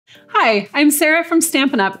Hi, I'm Sara from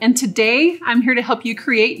Stampin' Up, and today I'm here to help you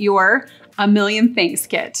create your A Million Thanks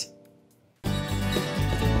kit.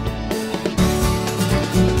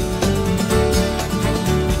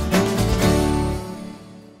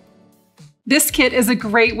 This kit is a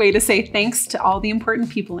great way to say thanks to all the important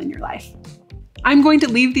people in your life. I'm going to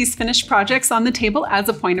leave these finished projects on the table as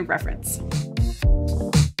a point of reference.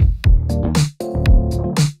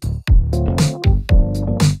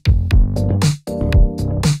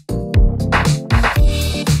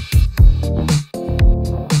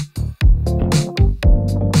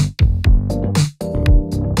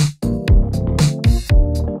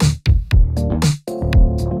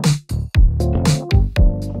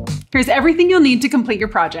 Here's everything you'll need to complete your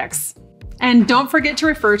projects. And don't forget to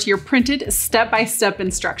refer to your printed step-by-step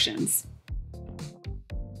instructions.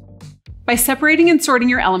 By separating and sorting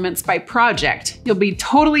your elements by project, you'll be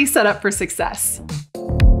totally set up for success.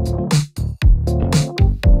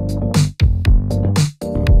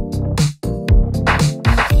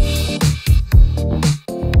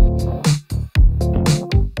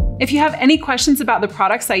 If you have any questions about the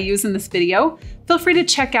products I use in this video, feel free to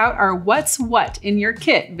check out our What's What in Your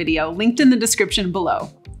Kit video linked in the description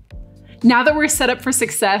below. Now that we're set up for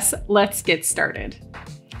success, let's get started.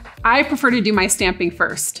 I prefer to do my stamping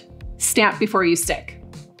first. Stamp before you stick.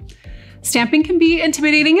 Stamping can be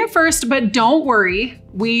intimidating at first, but don't worry,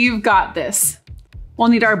 we've got this. We'll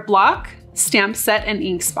need our block, stamp set, and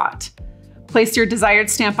ink spot. Place your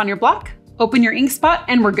desired stamp on your block, open your ink spot,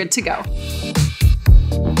 and we're good to go.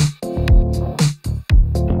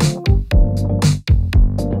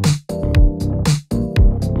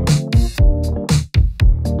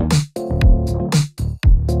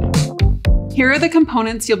 Here are the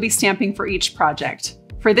components you'll be stamping for each project.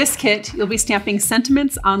 For this kit, you'll be stamping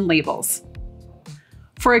sentiments on labels.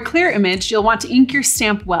 For a clear image, you'll want to ink your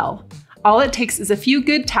stamp well. All it takes is a few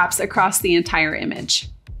good taps across the entire image.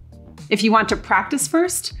 If you want to practice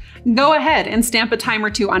first, go ahead and stamp a time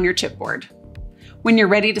or two on your chipboard. When you're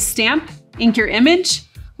ready to stamp, ink your image,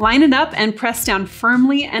 line it up, and press down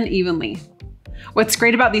firmly and evenly. What's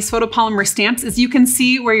great about these photopolymer stamps is you can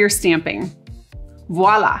see where you're stamping.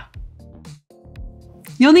 Voila!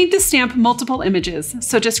 You'll need to stamp multiple images,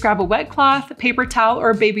 so just grab a wet cloth, paper towel,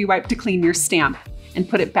 or a baby wipe to clean your stamp and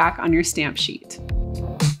put it back on your stamp sheet.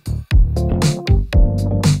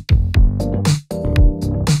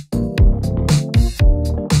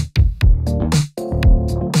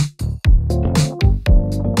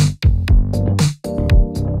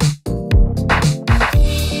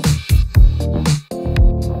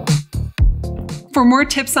 For more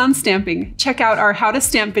tips on stamping, check out our How to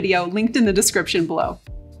Stamp video linked in the description below.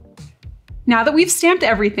 Now that we've stamped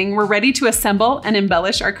everything, we're ready to assemble and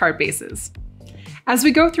embellish our card bases. As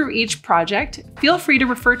we go through each project, feel free to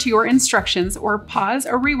refer to your instructions or pause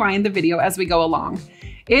or rewind the video as we go along.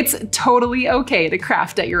 It's totally okay to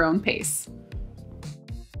craft at your own pace.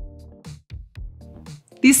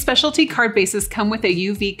 These specialty card bases come with a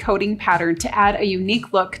UV coating pattern to add a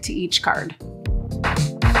unique look to each card.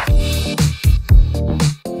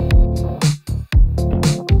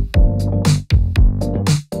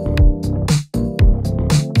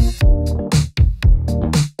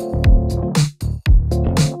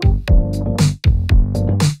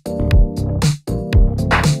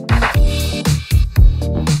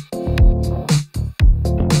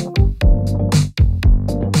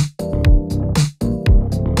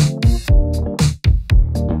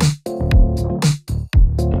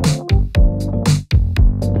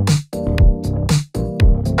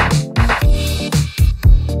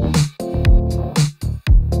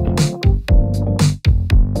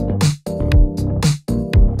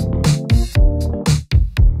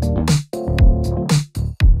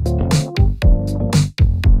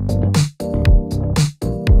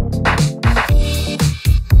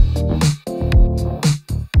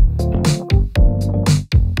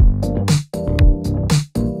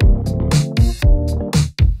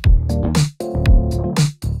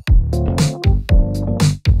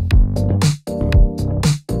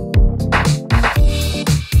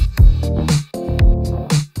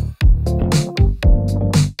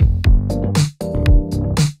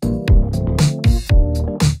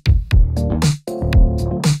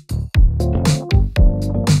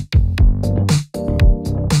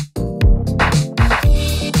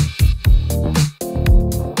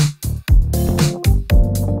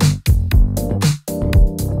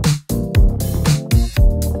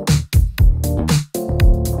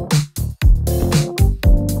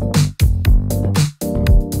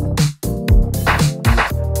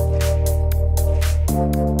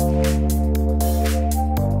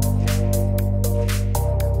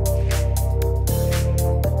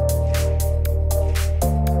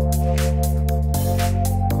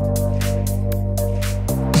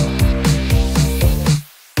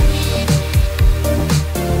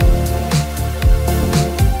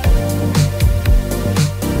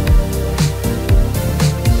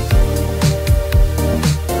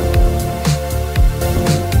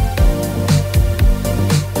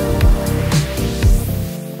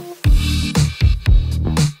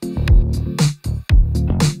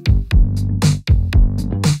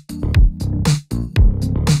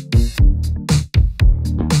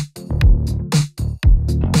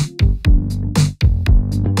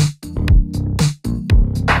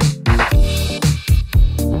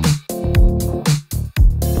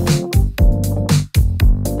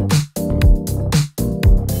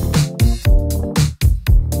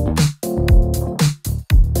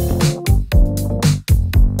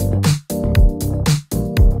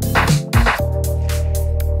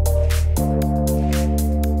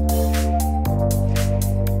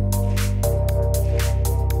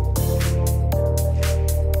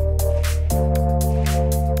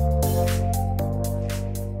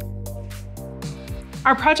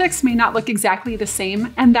 Our projects may not look exactly the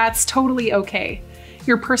same, and that's totally okay.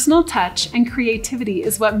 Your personal touch and creativity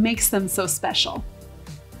is what makes them so special.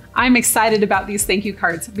 I'm excited about these thank you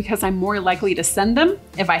cards because I'm more likely to send them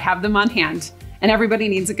if I have them on hand, and everybody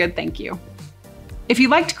needs a good thank you. If you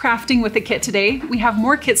liked crafting with the kit today, we have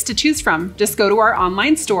more kits to choose from. Just go to our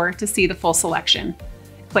online store to see the full selection.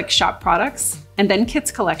 Click Shop Products and then Kits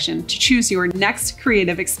Collection to choose your next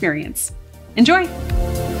creative experience. Enjoy!